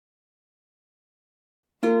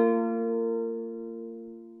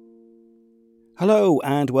Hello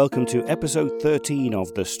and welcome to episode 13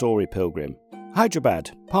 of The Story Pilgrim, Hyderabad,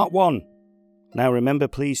 part 1. Now remember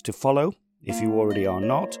please to follow, if you already are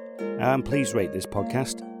not, and please rate this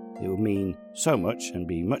podcast. It would mean so much and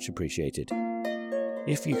be much appreciated.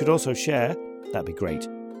 If you could also share, that'd be great.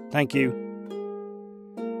 Thank you.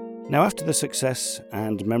 Now after the success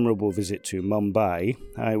and memorable visit to Mumbai,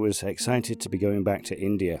 I was excited to be going back to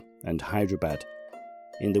India and Hyderabad.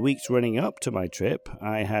 In the weeks running up to my trip,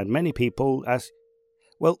 I had many people ask...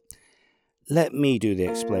 Well, let me do the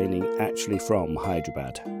explaining actually from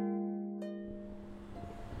Hyderabad.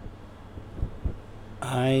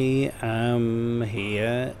 I am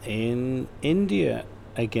here in India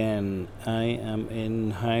again. I am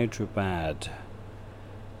in Hyderabad.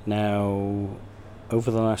 Now,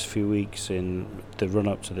 over the last few weeks in the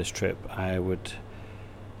run-up to this trip, I would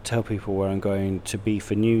tell people where I'm going to be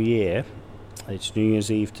for New Year. It's New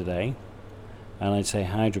Year's Eve today, and I'd say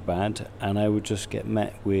Hyderabad, and I would just get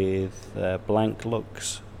met with blank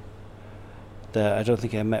looks. I don't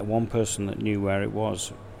think I met one person that knew where it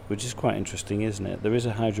was, which is quite interesting, isn't it? There is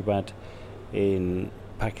a Hyderabad in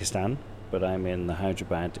Pakistan, but I'm in the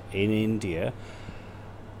Hyderabad in India.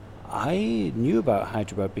 I knew about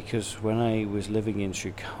Hyderabad because when I was living in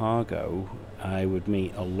Chicago, I would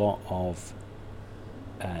meet a lot of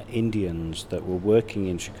Indians that were working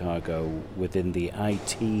in Chicago within the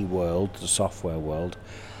IT world, the software world,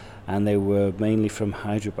 and they were mainly from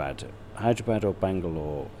Hyderabad or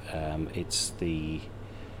Bangalore. It's a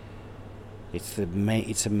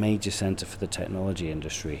major centre for the technology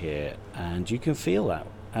industry here, and you can feel that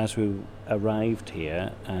as we arrived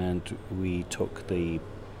here and we took the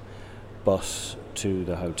bus to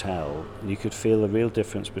the hotel. You could feel a real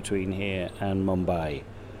difference between here and Mumbai.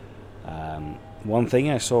 One thing,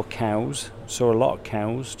 I saw a lot of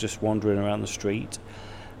cows just wandering around the street,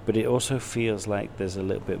 but it also feels like there's a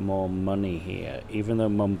little bit more money here. Even though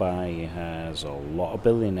Mumbai has a lot of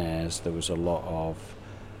billionaires, there was a lot of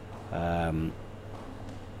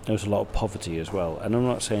poverty as well. And I'm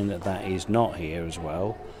not saying that is not here as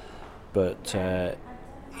well, but it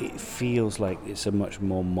feels like it's a much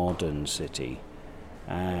more modern city,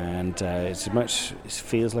 and it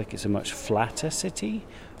feels like it's a much flatter city.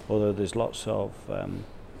 Although there's lots of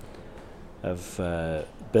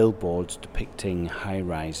billboards depicting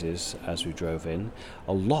high-rises as we drove in,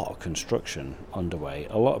 a lot of construction underway,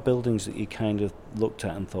 a lot of buildings that you kind of looked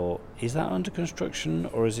at and thought, is that under construction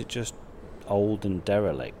or is it just old and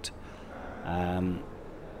derelict?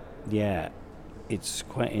 It's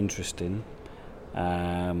quite interesting.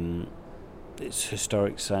 It's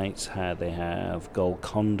historic sites. They have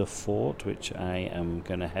Golconda Fort, which I am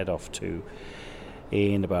going to head off to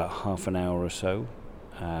in about half an hour or so.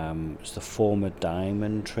 It's the former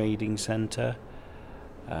diamond trading centre.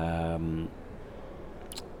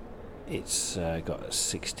 It's got a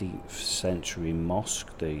 16th century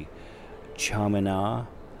mosque, the Charminar.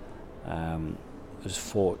 Has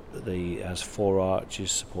 4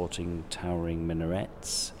 arches supporting towering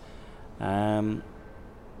minarets. And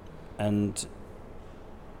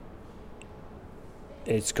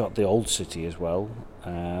it's got the old city as well.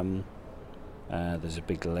 There's a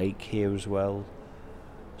big lake here as well.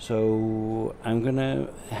 So I'm going to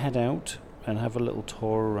head out and have a little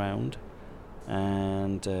tour around.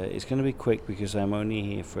 And it's going to be quick because I'm only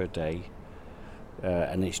here for a day.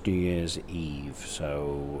 And it's New Year's Eve.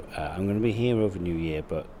 So I'm going to be here over New Year,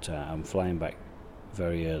 but I'm flying back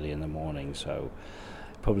very early in the morning. So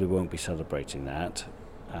probably won't be celebrating that.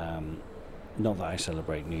 Not that I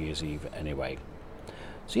celebrate New Year's Eve anyway.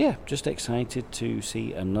 So yeah, just excited to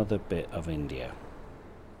see another bit of India.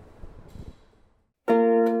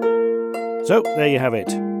 So there you have it.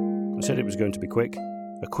 I said it was going to be quick.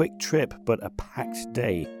 A quick trip, but a packed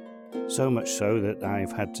day. So much so that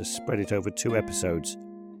I've had to spread it over 2 episodes.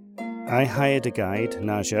 I hired a guide,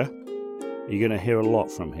 Naja. You're going to hear a lot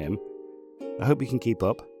from him. I hope you can keep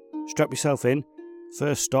up. Strap yourself in.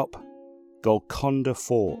 First stop, Golconda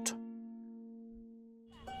Fort.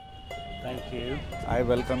 Thank you. I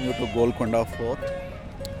welcome you to Golconda Fort.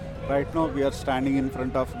 Right now we are standing in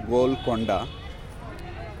front of Golconda.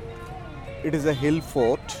 It is a hill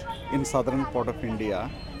fort in southern part of India,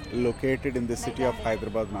 located in the city of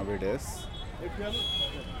Hyderabad nowadays.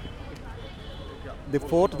 The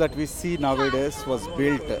fort that we see nowadays was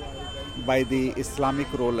built by the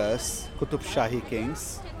Islamic rulers, Qutb Shahi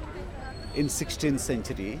kings, in 16th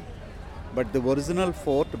century. But the original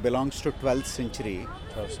fort belongs to 12th century.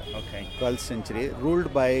 12th century,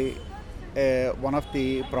 ruled by one of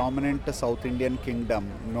the prominent South Indian kingdom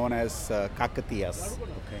known as Kakatiyas.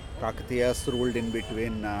 Kakatiyas ruled in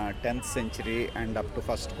between 10th century and up to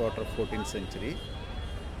first quarter 14th century.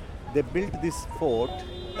 They built this fort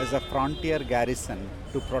as a frontier garrison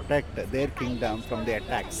to protect their kingdom from the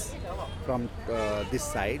attacks from this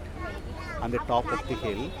side on the top of the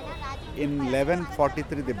hill. In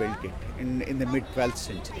 1143 they built it in the mid 12th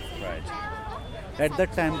century. Right. At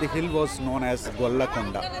that time the hill was known as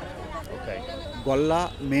Golconda. Okay.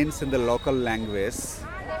 Golla means in the local language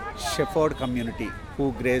shepherd community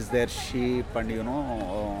who graze their sheep and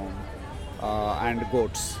and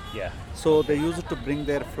goats. Yeah. So they used to bring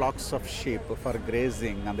their flocks of sheep for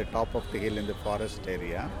grazing on the top of the hill in the forest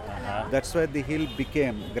area. Uh-huh. That's why the hill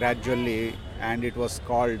became gradually, and it was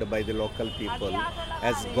called by the local people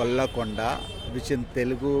as Golconda, which in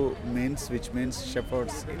Telugu means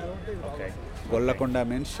shepherd's hill. Okay. Golconda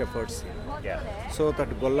means shepherd's hill. Yeah. So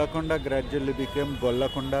that Golconda gradually became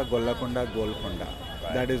Golconda, Golconda.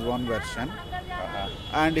 Right. That is one version. Uh-huh.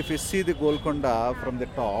 And if you see the Golconda from the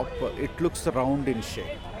top, it looks round in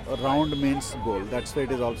shape. Round means gold. That's why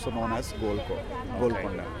it is also known as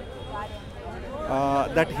Golconda.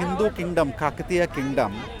 That Hindu kingdom, Kakatiya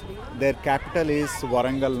kingdom, their capital is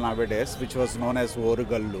Warangal nowadays, which was known as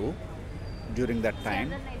Orugallu during that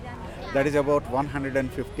time. That is about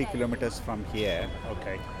 150 kilometers from here.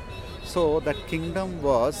 Okay. So that kingdom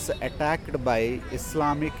was attacked by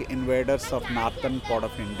Islamic invaders of northern part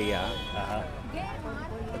of India Uh-huh.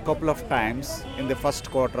 a couple of times in the first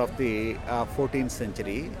quarter of the 14th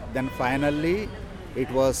century. Then finally it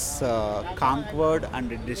was conquered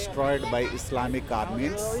and destroyed by Islamic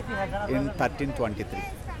armies in 1323.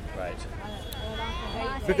 Right.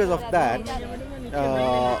 Because of that,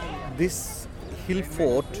 this hill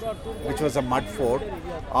fort, which was a mud fort,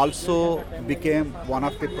 also became one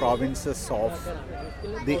of the provinces of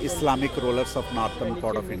the Islamic rulers of northern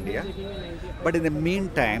part of India. But in the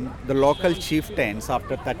meantime, the local chieftains,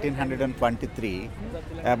 after 1323,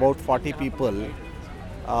 about 40 people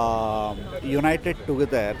united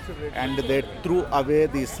together and they threw away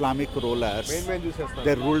the Islamic rulers.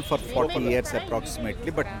 They ruled for 40 years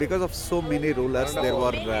approximately, but because of so many rulers, there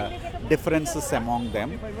were differences among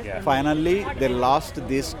them. Yeah. Finally, they lost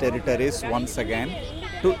these territories once again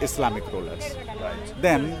to Islamic rulers. Right.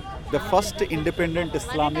 Then, the first independent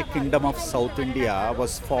Islamic kingdom of South India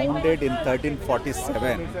was founded in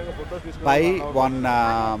 1347 by one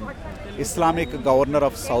Islamic governor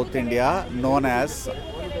of South India known as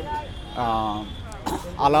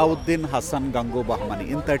Alauddin Hassan Gangu Bahmani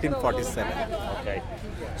in 1347. Okay.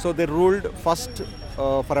 So they ruled first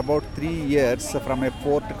for about 3 years from a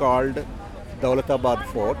fort called Daulatabad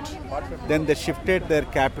Fort. Then they shifted their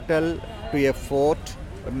capital to a fort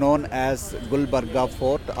known as Gulbarga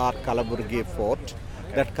Fort or Kalaburgi Fort.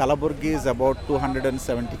 That Kalaburgi is about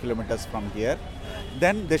 270 kilometers from here.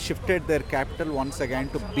 Then they shifted their capital once again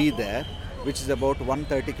to Bidar, which is about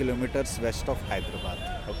 130 kilometers west of Hyderabad.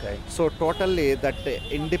 Okay. So totally that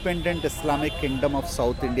independent Islamic kingdom of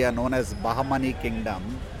South India known as Bahmani Kingdom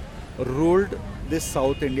ruled this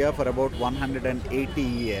South India for about 180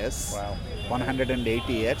 years. Wow.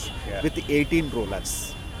 180 years Yeah. with 18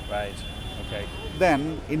 rulers. Right. Okay.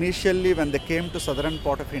 Then initially when they came to southern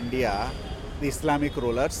part of India, the Islamic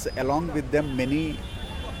rulers, along with them many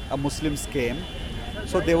Muslims came.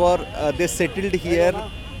 So they settled here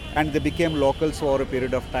and they became locals over a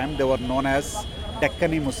period of time. They were known as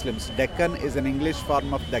Deccani Muslims. Deccan is an English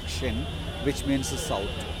form of Dakshin, which means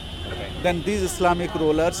south. Okay. Then these Islamic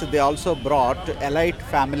rulers, they also brought elite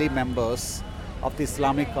family members of the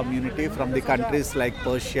Islamic community from the countries like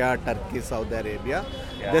Persia, Turkey, Saudi Arabia.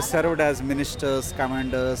 Yeah. They served as ministers,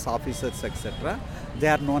 commanders, officers, etc. They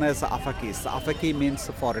are known as Afakis. Afaki means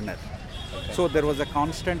foreigner. Okay. So there was a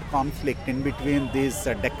constant conflict in between these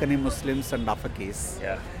Deccani Muslims and Afakis.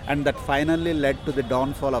 Yeah. And that finally led to the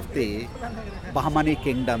downfall of the Bahmani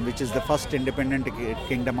kingdom, which is the first independent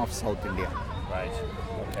kingdom of South India. Right.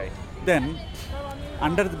 Okay. Then,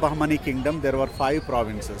 under the Bahmani kingdom, there were 5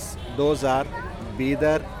 provinces. Those are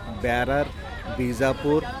Bidar, Berar,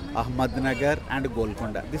 Bijapur, Ahmednagar and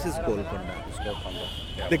Golconda. This is Golconda. It's Golconda.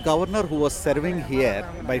 Yeah. The governor who was serving here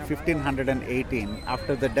by 1518,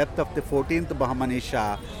 after the death of the 14th Bahmani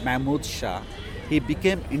Shah, Mahmud Shah, he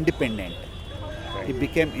became independent. He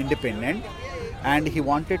became independent and he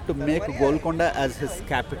wanted to make Golconda as his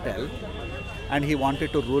capital and he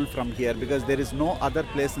wanted to rule from here because there is no other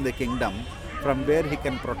place in the kingdom from where he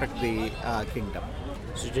can protect the kingdom.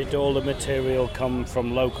 So did all the material come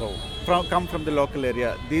from local? Come from the local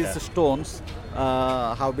area. These stones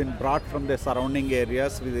have been brought from the surrounding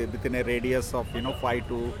areas within a radius of 5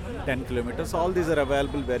 to 10 kilometers. All these are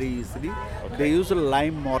available very easily. Okay. They use a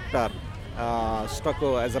lime mortar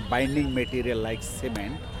stucco as a binding material like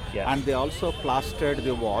cement. Yeah. And they also plastered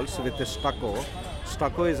the walls with a stucco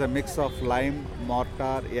Stucco is a mix of lime,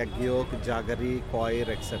 mortar, egg yolk, jaggery, coir,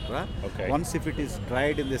 etc. Okay. Once if it is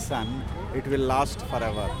dried in the sun, it will last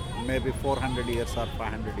forever, maybe 400 years or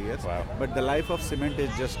 500 years. Wow. But the life of cement is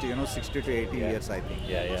just 60 to 80 years, I think.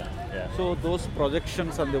 Yeah. So those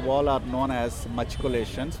projections on the wall are known as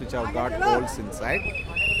matriculations, which have got holes inside,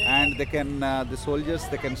 and they can the soldiers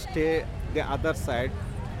they can stay the other side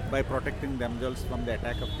by protecting themselves from the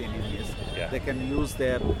attack of the enemies. Yeah. They can use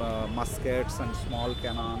their muskets and small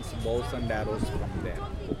cannons, bows and arrows from there.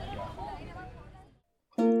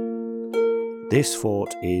 This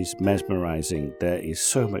fort is mesmerizing. There is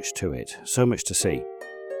so much to it, so much to see.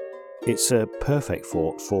 It's a perfect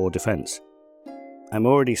fort for defense. I'm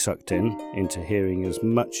already sucked into hearing as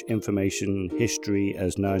much information, history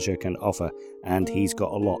as Naja can offer, and he's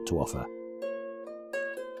got a lot to offer.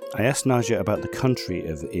 I asked Naja about the country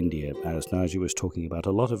of India, as Naja was talking about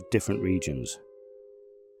a lot of different regions.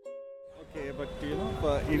 Okay, but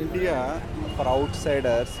for India, for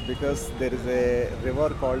outsiders, because there is a river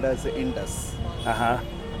called as Indus.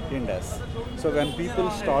 Indus. So when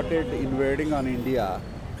people started invading on India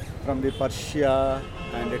from the Persia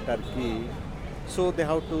and Turkey, so they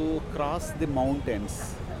have to cross the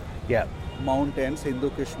mountains. Yeah. Mountains, Hindu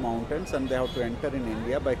Kush mountains, and they have to enter in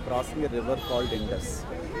India by crossing a river called Indus.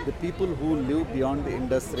 The people who live beyond the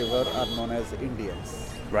Indus River are known as Indians.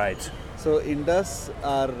 Right. So Indus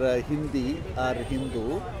are Hindi, are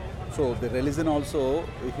Hindu. So the religion also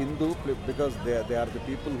Hindu because they are the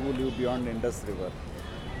people who live beyond Indus River.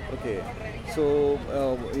 Okay. So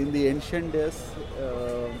in the ancient days,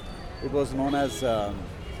 it was known as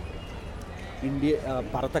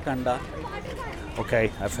Bharatakanda.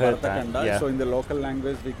 Okay, I've heard Bharatakanda. that. Yeah. So in the local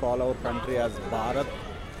language, we call our country as Bharat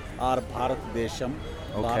or Bharat Desham.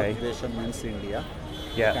 Okay. Bharat Desham means India.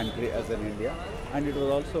 Yeah. The country as in India. And it was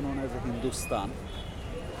also known as Hindustan.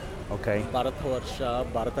 Okay. Bharatvarsha,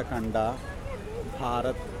 Bharatakanda,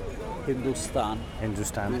 Bharat, Hindustan.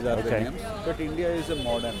 These are the Okay. names. But India is a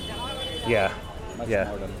modern, Yeah. much Yeah.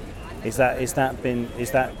 modern. Is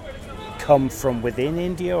that come from within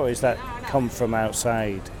India, or is that come from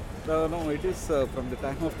outside? No, it is from the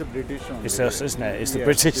time of the British only. It's us, isn't it? It's the Yes,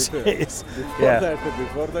 British. it is. It's,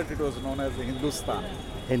 Before that it was known as Hindustan.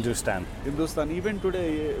 Hindustan. Hindustan. Even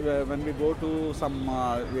today, when we go to some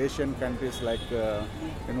Asian countries like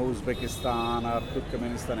Uzbekistan or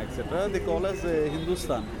Turkmenistan, etc., they call us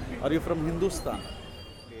Hindustan. Are you from Hindustan?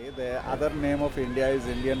 Okay, the other name of India is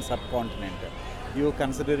Indian subcontinent. You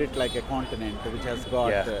consider it like a continent which has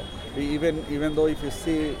got even though if you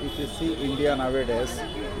see India nowadays,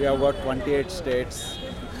 we have got 28 states.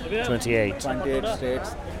 28. 28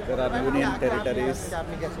 states. There are union territories,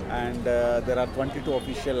 and there are 22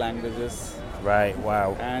 official languages. Right.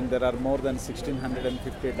 Wow. And there are more than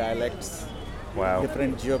 1,650 dialects. Wow.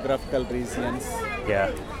 Different geographical regions.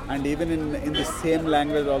 Yeah. And even in the same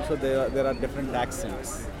language also there are different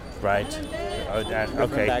accents. Right.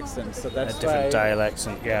 Different accents. So that's different why, dialects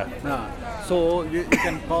and yeah. So you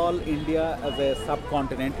can call India as a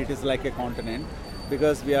subcontinent. It is like a continent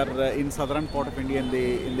because we are in southern part of India in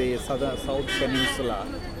the south peninsula.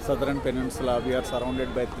 Southern peninsula, we are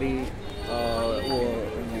surrounded by three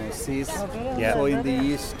seas. Yeah. So in the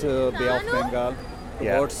east, Bay of Bengal.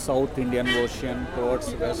 Towards South Indian Ocean,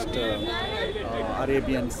 towards West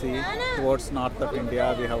Arabian Sea, towards north of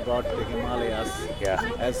India, we have got the Himalayas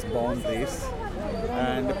as boundaries.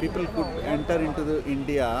 And people could enter into the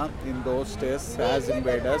India in those days as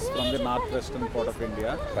invaders from the northwestern part of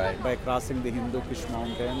India by crossing the Hindu Kush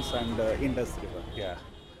mountains and Indus River. Yeah.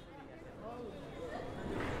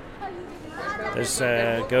 There's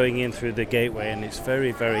going in through the gateway, and it's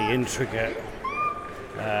very, very intricate.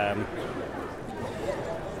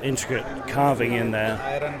 Intricate carving in there.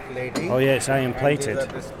 Iron plating. Oh yeah, it's iron plated. And these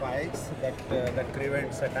are the spikes that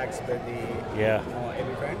prevents attacks by the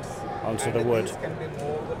elephants. Onto the wood. These can be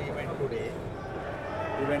moved even today.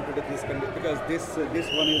 Even today, this can be, because this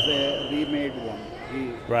one is a remade one.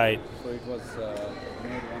 Right. So it was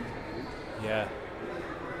made one. Yeah.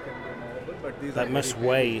 But these that must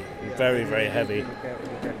weigh very, very heavy.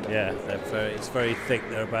 Yeah, it's very thick.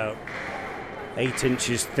 They're about 8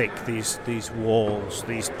 inches thick, these walls,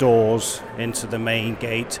 these doors into the main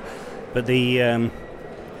gate. But the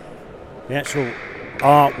actual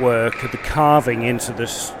artwork, the carving into the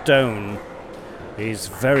stone is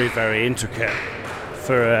very, very intricate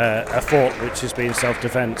for a fort which has been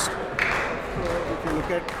self-defensed. So if you look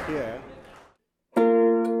at here,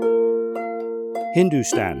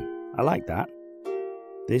 Hindustan, I like that.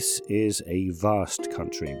 This is a vast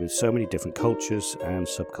country with so many different cultures and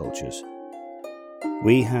subcultures.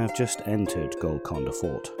 We have just entered Golconda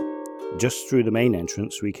Fort. Just through the main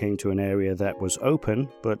entrance, we came to an area that was open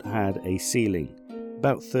but had a ceiling,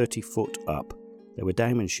 about 30 foot up. There were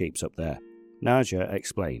diamond shapes up there. Naja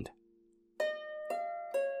explained. You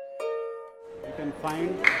can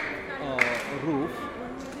find a roof.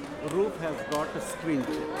 Roof has got a squinch.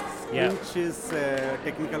 Squinch is a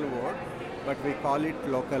technical word, but we call it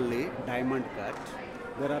locally diamond cut.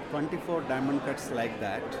 There are 24 diamond cuts like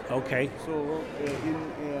that. Okay. So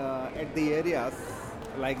at the areas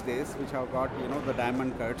like this, which have got the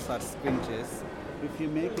diamond cuts or squinches, if you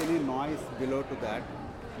make any noise below to that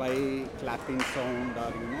by clapping sound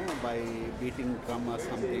or by beating drum or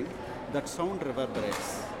something, that sound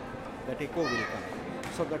reverberates. That echo will come.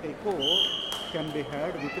 So that echo can be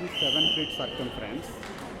heard within 7 feet circumference.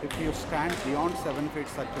 If you stand beyond 7 feet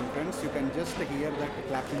circumference, you can just hear that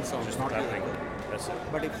clapping sound, Just not the clapping. echo. That's it.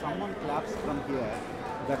 But if someone claps from here,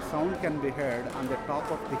 that sound can be heard on the top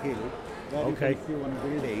of the hill, where you Okay. can see one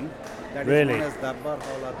building that Really? is known as Darbar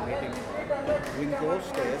Hall or meeting hall. In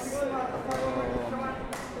those days,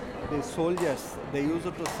 the soldiers, they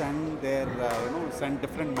used to send their send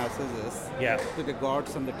different messages Yeah. to the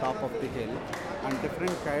gods on the top of the hill, and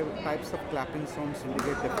different types of clapping sounds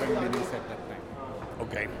indicate different meanings at that time.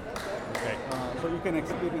 Okay. Okay. So you can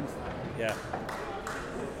experience. Yeah.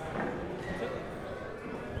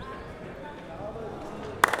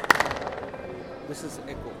 This is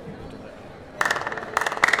echo.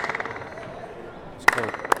 It's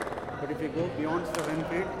cool. But if you go beyond 7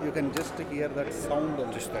 feet, you can just hear that sound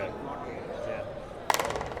only. Just there. Yeah.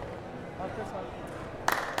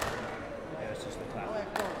 Yeah, it's just the clap.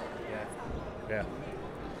 Yeah. Yeah.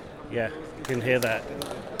 Yeah. You can hear that.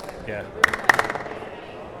 Yeah.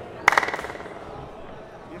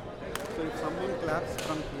 So if someone claps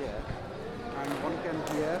from here, and one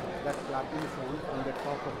can hear that clapping sound from the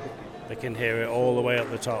top of the hill. They can hear it all the way up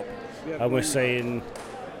the top. We are And we're going- saying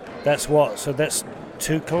that's what? So that's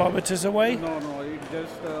 2 kilometers away? No, it's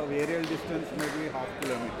just aerial distance, maybe half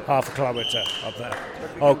kilometer. Half a kilometer up there.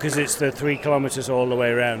 Oh, because it's the 3 kilometers all the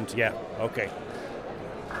way around. Yeah. Okay.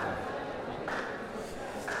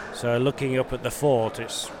 So looking up at the fort,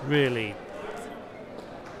 it's really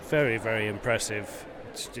very, very impressive.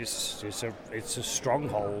 It's a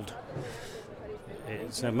stronghold.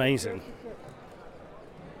 It's amazing.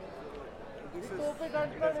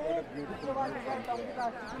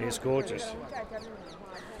 It's gorgeous.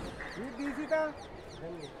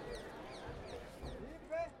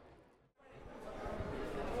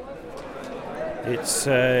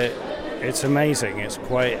 It's amazing. It's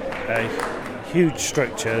quite a huge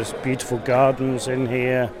structures, beautiful gardens in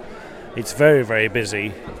here. It's very, very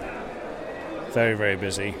busy. Very, very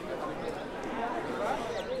busy.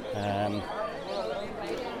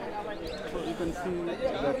 So you can see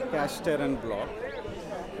that cast iron block.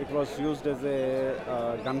 It was used as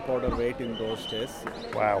a gunpowder weight in those days.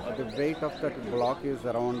 Wow. The weight of that block is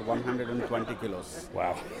around 120 kilos.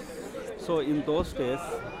 Wow. So in those days,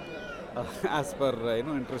 as per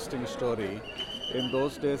interesting story, in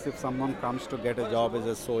those days if someone comes to get a job as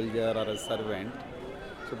a soldier or a servant,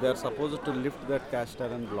 so they are supposed to lift that cast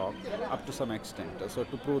iron block up to some extent, so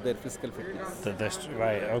to prove their physical fitness. That's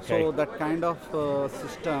right. Okay. So that kind of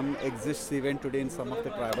system exists even today in some of the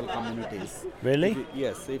tribal communities. Really?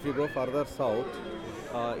 Yes, if you go further south,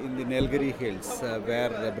 in the Nilgiri Hills, where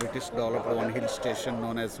the British developed one hill station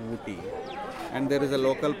known as Ooty, and there is a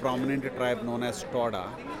local prominent tribe known as Toda.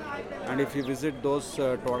 And if you visit those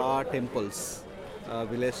Toda temples,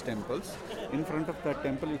 village temples, in front of that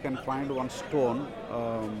temple you can find one stone,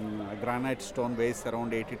 a granite stone weighs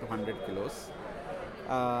around 80 to 100 kilos.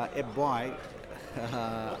 A boy,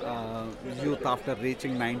 youth after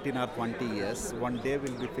reaching 19 or 20 years, one day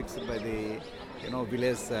will be fixed by the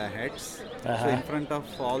village heads. So in front of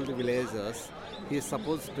all the villagers, he is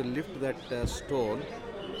supposed to lift that stone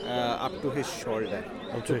up to his shoulder.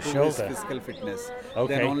 Up to his prove shoulder. his physical fitness.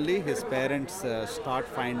 Okay. Then only his parents start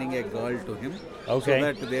finding a girl to him, Okay. so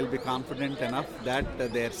that they'll be confident enough that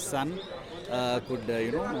their son could,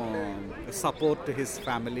 support his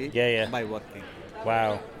family Yeah. by working.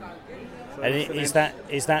 Wow. So And it's an-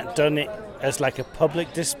 is that done as like a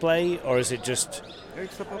public display, or is it just?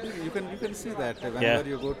 It's a public. You can see that whenever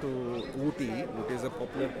you go to Ooty, which is a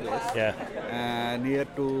popular place. Yeah. Near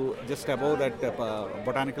to just above that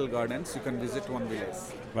botanical gardens, you can visit one village,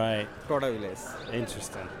 Right. Toda village.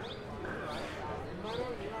 Interesting.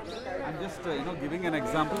 I'm just giving an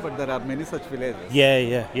example, but there are many such villages.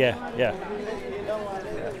 Yeah.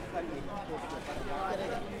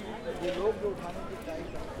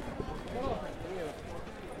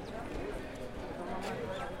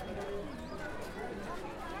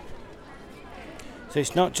 So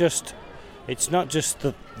it's not just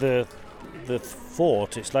the the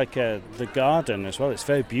fort, it's like the garden as well. It's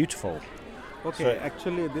very beautiful. Okay, So-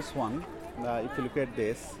 actually this one, if you look at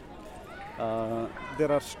this,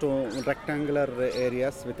 there are rectangular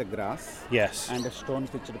areas with the grass Yes. and stone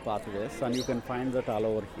pitched pathways, and you can find that all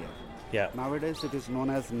over here. Yeah. Nowadays it is known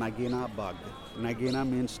as Nagina Bagh. Nagina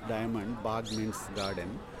means diamond, Bagh means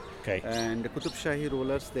garden. Okay. And Qutb Shahi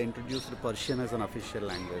rulers, they introduced Persian as an official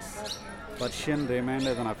language. Persian remained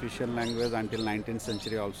as an official language until 19th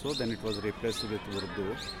century also, then it was replaced with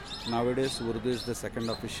Urdu. Nowadays Urdu is the second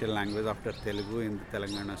official language after Telugu in the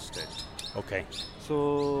Telangana state. Okay.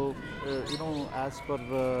 So, as per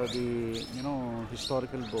the,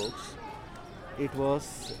 historical books, it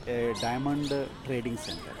was a diamond trading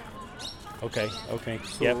center. Okay. Okay.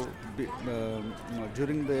 So, Yep.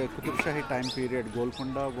 during the Qutb Shahi time period,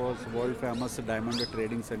 Golconda was world famous diamond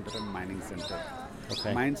trading center and mining center.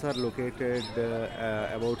 Okay. Mines are located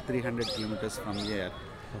about 300 kilometers from here,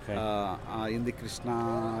 Okay. in the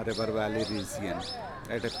Krishna River Valley region,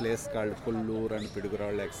 at a place called Kollur and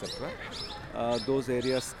Pidugural, etc. Those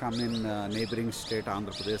areas come in neighboring state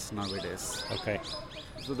Andhra Pradesh nowadays. Okay.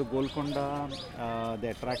 So the Golconda, they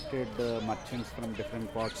attracted merchants from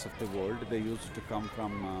different parts of the world. They used to come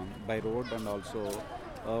from by road and also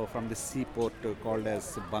from the seaport called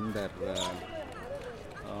as Bandar.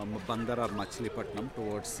 Bandar or Machilipatnam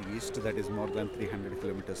towards east, that is more than 300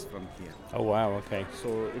 kilometers from here. Oh wow. Okay. So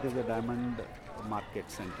it is a diamond market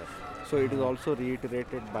center. So it is also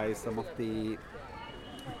reiterated by some of the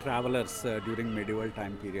travelers during medieval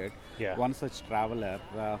time period. Yeah. One such traveler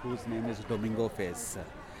whose name is Domingo Fez.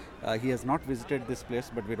 He has not visited this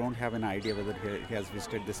place, but we don't have an idea whether he has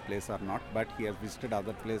visited this place or not. But he has visited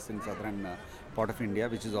other place in southern part of India,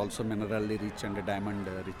 which is also minerally rich and a diamond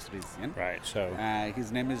rich region. Right. So.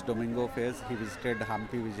 His name is Domingo Fez. He visited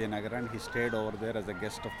Hampi Vijayanagara and he stayed over there as a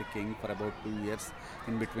guest of the king for about 2 years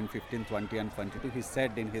in between 1520 and 22. He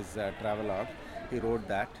said in his travelogue, he wrote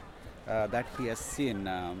that he has seen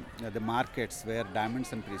the markets where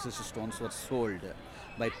diamonds and precious stones were sold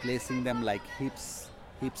by placing them like heaps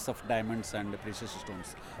of diamonds and precious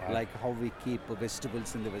stones, Wow. like how we keep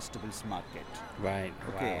vegetables in the vegetables market. Right.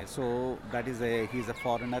 Okay, Wow. so that is he's a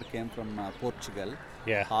foreigner, came from Portugal,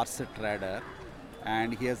 Yeah. horse trader,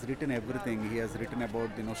 and he has written everything. He has written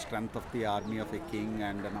about strength of the army of a king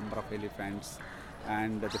and the number of elephants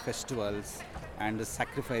and the festivals and the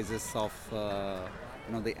sacrifices of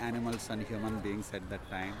the animals and human beings at that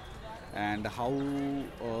time, and how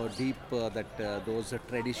deep those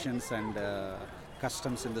traditions and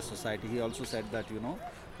customs in the society. He also said that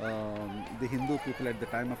the Hindu people at the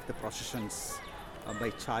time of the processions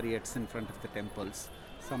by chariots in front of the temples,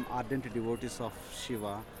 some ardent devotees of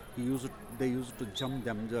Shiva, they used to jump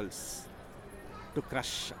themselves to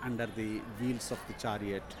crush under the wheels of the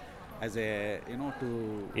chariot as a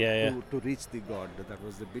to reach the god. That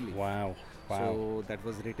was the belief. Wow. Wow. So that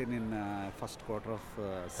was written in first quarter of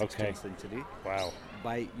 16th century Wow.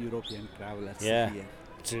 by European travelers Yeah. here.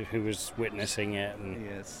 Who was witnessing it? And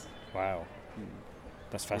Yes. wow.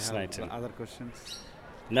 That's You have fascinating. other questions?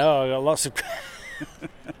 No, I got lots of.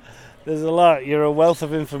 There's a lot. You're a wealth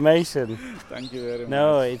of information. Thank you very much.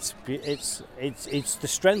 No, it's the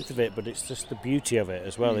strength of it, but it's just the beauty of it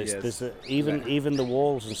as well. It's Yes. there's even the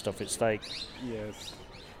walls and stuff. It's like Yes.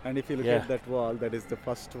 And if you look Yeah. at that wall, that is the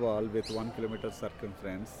first wall with 1 kilometer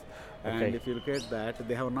circumference. And Okay. if you look at that,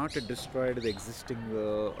 they have not destroyed the existing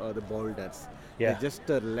the boulders. Yeah. They just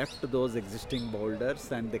left those existing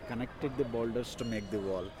boulders and they connected the boulders to make the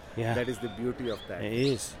wall. Yeah. That is the beauty of that. it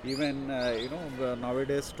is. Even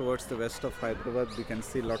nowadays towards the west of Hyderabad, we can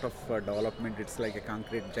see a lot of development. It's like a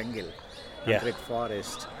concrete jungle, Yeah. concrete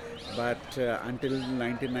forest. But until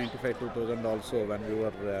 1995-2000 also, when we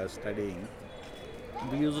were studying,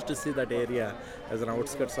 we used to see that area as an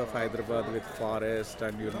outskirts of Hyderabad with forest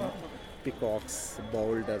and peacocks,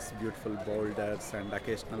 boulders, beautiful boulders, and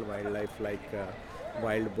occasional wildlife like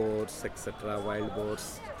wild boars, etc. Wild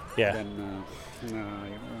boars, Yeah. then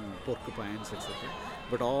porcupines, etc.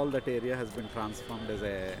 But all that area has been transformed as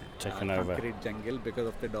a Taken over. concrete jungle because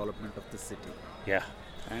of the development of the city. Yeah.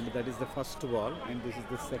 And that is the first wall, and this is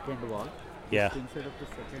the second wall. Yeah. Just inside of the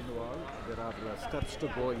second wall, there are steps to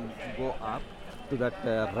go up to that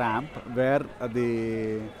ramp where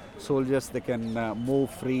the soldiers they can move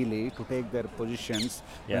freely to take their positions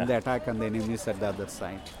Yeah. when they attack on the enemies at the other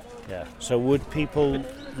side. Yeah. So would people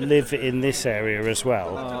live in this area as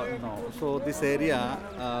well? No. So this area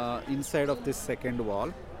inside of this second wall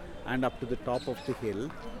and up to the top of the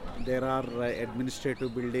hill, there are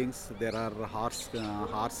administrative buildings. There are horse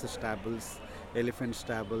stables, elephant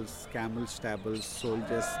stables, camel stables,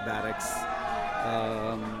 soldiers barracks,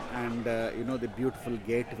 and the beautiful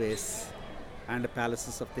gateways and the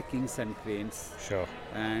palaces of the kings and queens. Sure.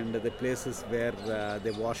 And the places where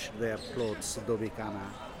they washed their clothes, Dobikana,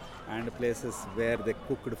 and places where they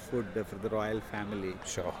cooked food for the royal family.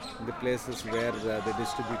 Sure. The places where they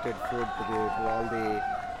distributed food to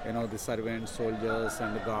all the servants, soldiers,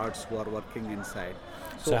 and the guards who are working inside.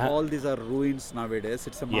 So all these are ruins nowadays.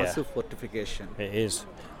 It's a massive fortification. It is.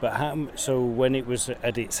 But so when it was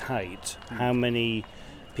at its height, how many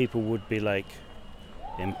people would be like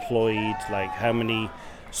employed? Like how many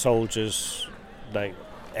soldiers? Like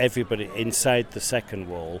everybody inside the second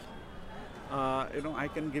wall? I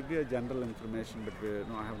can give you a general information, but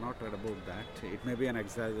I have not read about that. It may be an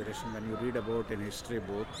exaggeration. When you read about in history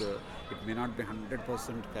book, it may not be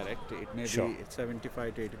 100% correct. It may be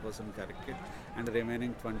 75 to 80% correct, and the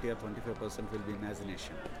remaining 20 or 25% will be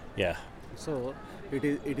imagination. Yeah. So it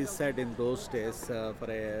is said in those days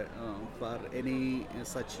for any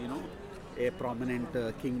such a prominent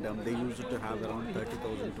kingdom, they used to have around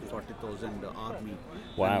 30,000 to 40,000 army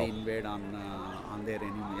when they invade on their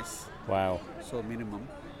enemies. Wow. So minimum.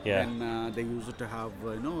 Yeah. And they used to have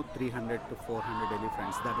 300 to 400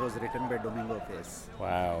 elephants. That was written by Domingo Face.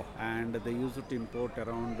 Wow. And they used to import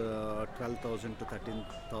around 12,000 to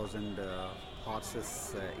 13,000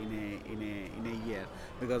 horses in a year,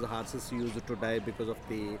 because the horses used to die because of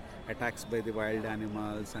the attacks by the wild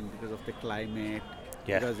animals and because of the climate.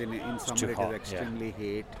 Yeah. Because in summer it is extremely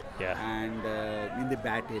heat. Yeah. And in the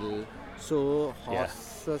battle. So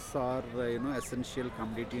horses are essential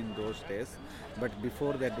commodity in those days. But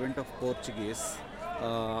before the advent of Portuguese,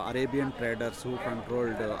 Arabian traders who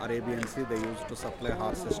controlled Arabian Sea, they used to supply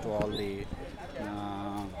horses to all the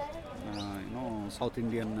South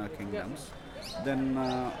Indian kingdoms. Then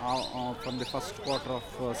from the first quarter of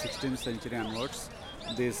 16th century onwards,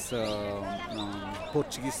 these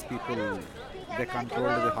Portuguese people, they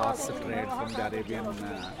controlled the horse trade from the Arabian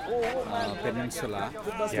peninsula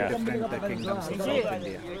to different kingdoms of South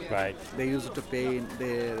India. Right. They used to pay.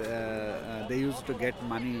 They used to get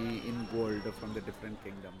money in gold from the different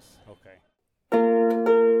kingdoms. Okay.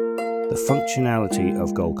 The functionality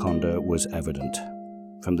of Golconda was evident.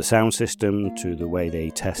 From the sound system to the way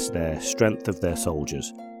they test their strength of their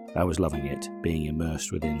soldiers, I was loving it, being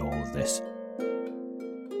immersed within all of this.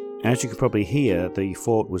 As you could probably hear, the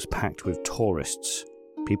fort was packed with tourists.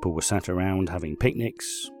 People were sat around having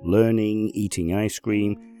picnics, learning, eating ice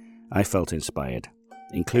cream. I felt inspired,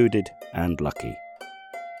 included and lucky.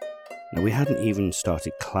 Now, we hadn't even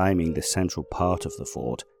started climbing the central part of the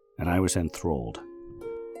fort, and I was enthralled.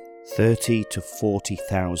 30 to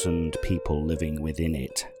 40,000 people living within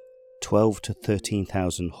it. 12 to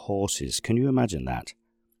 13,000 horses. Can you imagine that?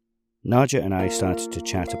 Naja and I started to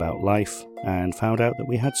chat about life and found out that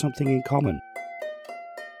we had something in common.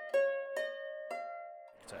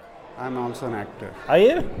 I'm also an actor. Are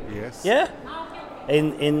you? Yes. Yeah?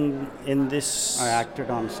 In this... I acted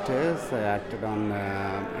on stage. I acted on,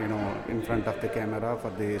 in front of the camera for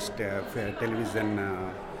the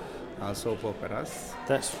television soap operas.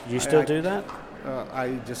 You still do that?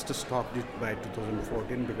 I just stopped it by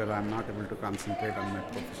 2014 because I'm not able to concentrate on my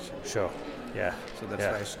profession. Sure. Yeah. So that's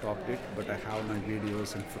why I stopped it. But I have my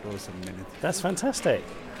videos and photos and many things. That's fantastic.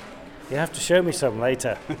 You have to show me some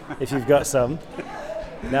later if you've got some.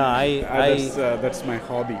 No, that's my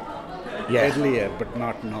hobby. Yeah. Earlier, but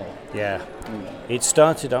not now. Yeah. It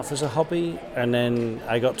started off as a hobby, and then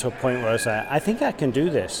I got to a point where I was like, I think I can do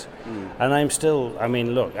this. And I'm still,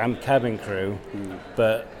 look, I'm cabin crew,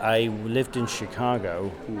 but I lived in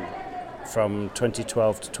Chicago from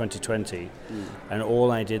 2012 to 2020, and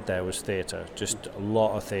all I did there was theatre, just a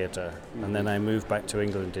lot of theatre. And then I moved back to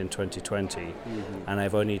England in 2020, and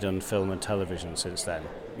I've only done film and television since then.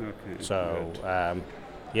 Okay. So,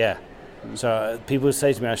 yeah. So people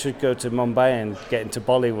say to me, I should go to Mumbai and get into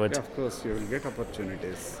Bollywood. Yeah, of course, you will get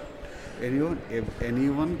opportunities.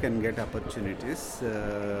 Anyone can get opportunities,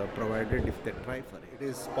 provided if they try for it. It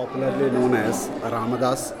is popularly known as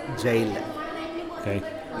Ramadas Jail. Okay.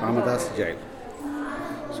 Ramadas Jail.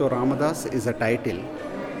 So Ramadas is a title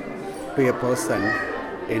to a person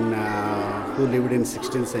who lived in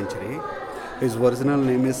 16th century. His original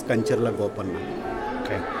name is Kancharla Gopanna.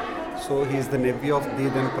 Okay. So he is the nephew of the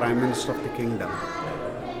then Prime Minister of the kingdom.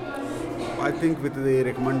 I think with the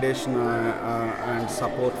recommendation and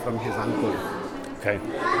support from his uncle,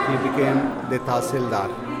 he became the Tahsildar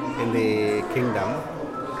in the kingdom,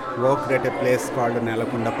 worked at a place called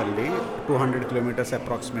Nelakundapalli, 200 kilometers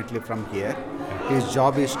approximately from here. His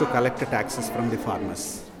job is to collect taxes from the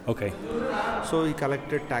farmers. Okay. So he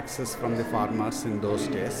collected taxes from the farmers in those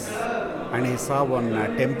days, and he saw one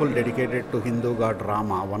temple dedicated to Hindu god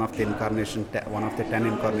Rama, one of the 10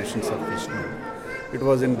 incarnations of Vishnu. It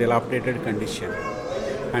was in dilapidated condition,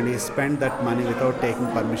 and he spent that money without taking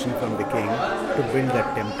permission from the king to build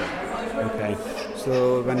that temple. Okay.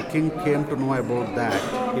 So when king came to know about that,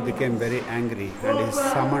 he became very angry, and he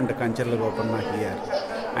summoned Kancharla Gopanna here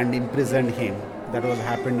and imprisoned him. That was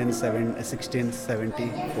happened in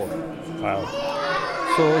 1674. Wow.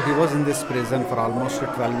 So he was in this prison for almost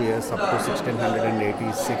 12 years, up to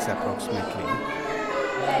 1686 approximately.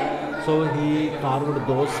 So he carved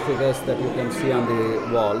those figures that you can see on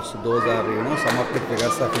the walls. Those are, some of the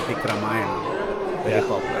figures of Epic Ramayana, very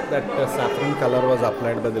popular. That saffron color was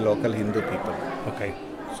applied by the local Hindu people. Okay.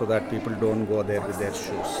 So that people don't go there with their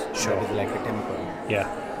shoes. Sure. That is like a temple. Yeah.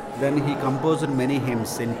 Then he composed many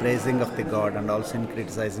hymns in praising of the god and also in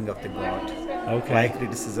criticizing of the god. Okay. Why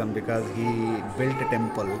criticism? Because he built a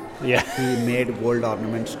temple. Yeah. He made gold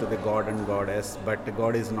ornaments to the god and goddess, but the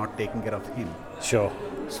god is not taking care of him. Sure.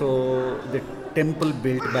 So the temple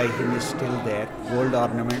built by him is still there. Gold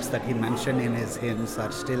ornaments that he mentioned in his hymns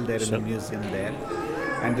are still there in the museum there.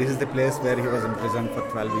 And this is the place where he was imprisoned for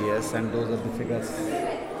 12 years, and those are the figures.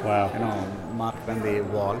 Wow. Marked on the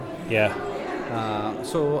wall. Yeah.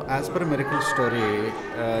 So as per a miracle story,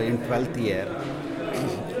 in 12th year,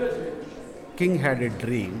 king had a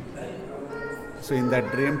dream. So in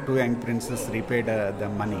that dream, two young princes repaid the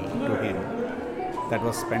money to him that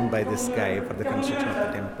was spent by this guy for the construction of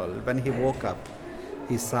the temple. When he woke up,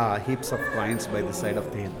 he saw heaps of coins by the side of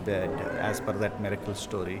the bed, as per that miracle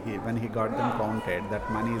story. When he got them counted, that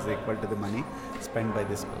money is equal to the money spent by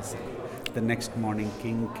this person. The next morning,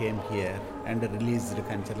 king came here and released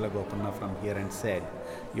Kancharla Gopanna from here and said,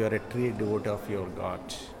 "You are a true devotee of your God.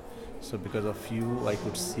 So because of you, I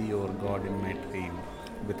could see your God in my dream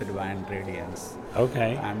with a divine radiance.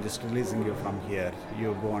 Okay. I'm just releasing you from here.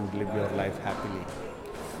 You go and live your life happily."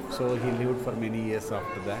 So he lived for many years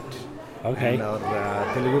after that. Okay. And our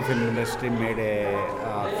Telugu film industry made a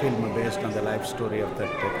film based on the life story of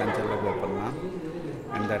that Kancharla Gopanna.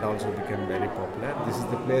 And that also became very popular. This is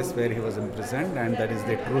the place where he was imprisoned, and that is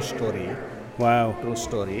the true story. Wow. True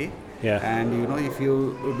story. Yeah. And if you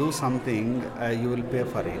do something, you will pay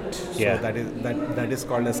for it. Yeah. So that is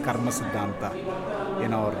called as karma siddhanta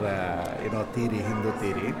in our theory, Hindu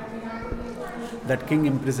theory. That king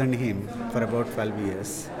imprisoned him for about 12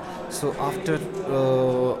 years. So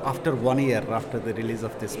after 1 year after the release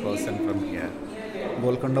of this person from here,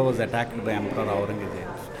 Golconda was attacked by Emperor Aurangzeb.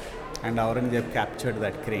 And Aurangzeb captured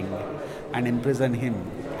that king and imprisoned him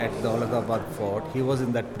at the Golconda Fort. He was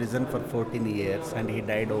in that prison for 14 years and he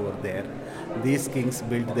died over there. These kings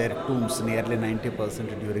built their tombs nearly 90%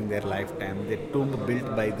 during their lifetime. The tomb built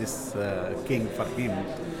by this king for him,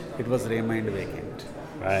 it was remained vacant.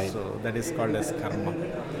 Right. So that is called as karma.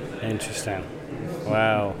 Interesting.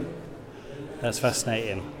 Wow. That's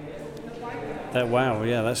fascinating.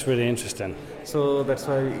 That's really interesting. So that's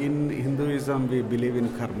why in Hinduism we believe in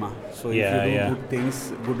karma. So if you do good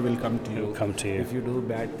things, good will come to you. It'll come to you. If you do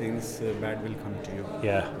bad things, bad will come to you.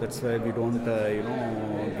 Yeah. That's why we don't,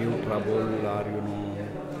 give trouble or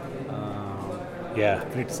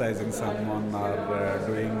criticizing someone or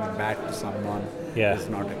doing bad to someone. Yeah. Is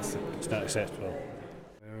not acceptable. It's not acceptable.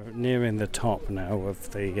 We're nearing the top now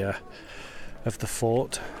of the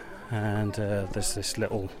fort, and there's this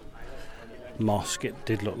little mosque. It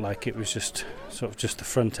did look like it was just the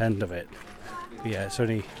front end of it. But yeah, it's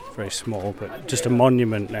only very small, but just a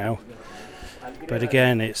monument now. But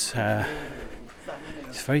again, it's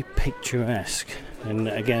very picturesque, and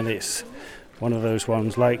again, it's one of those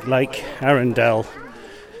ones like Arundel.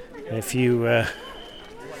 If you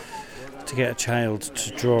to get a child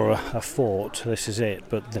to draw a fort, this is it.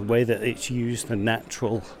 But the way that it's used, the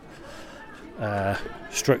natural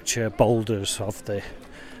structure, boulders of the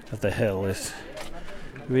hill is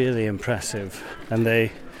really impressive, and the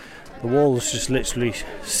walls just literally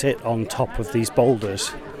sit on top of these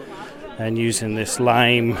boulders, and using this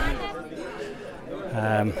lime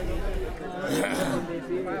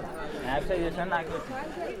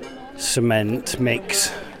cement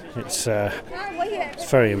mix, it's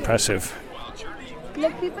very impressive.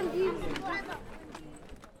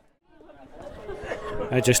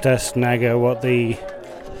 I just asked Naga what the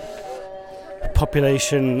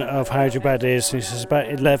population of Hyderabad is. This is about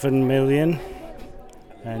 11 million,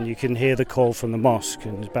 and you can hear the call from the mosque,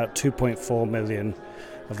 and about 2.4 million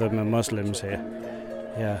of them are Muslims here.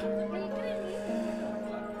 Yeah.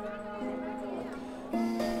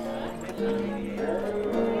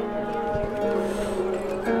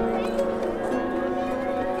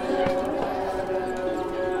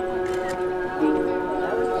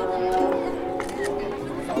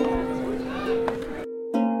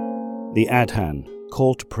 The Adhan,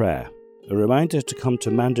 call to prayer, a reminder to come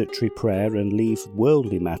to mandatory prayer and leave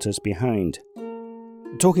worldly matters behind.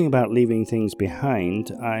 Talking about leaving things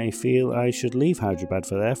behind, I feel I should leave Hyderabad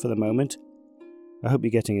for the moment. I hope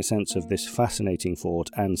you're getting a sense of this fascinating fort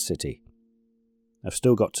and city. I've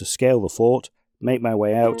still got to scale the fort, make my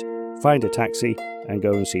way out, find a taxi, and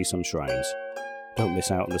go and see some shrines. Don't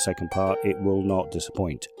miss out on the second part, it will not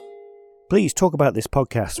disappoint. Please talk about this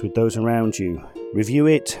podcast with those around you. Review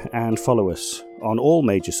it and follow us on all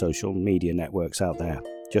major social media networks out there.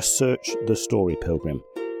 Just search The Story Pilgrim.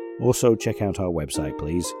 Also check out our website,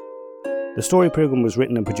 please. The Story Pilgrim was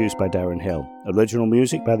written and produced by Darren Hill. Original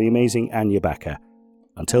music by the amazing Anya Backer.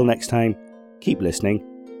 Until next time, keep listening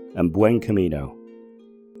and buen camino.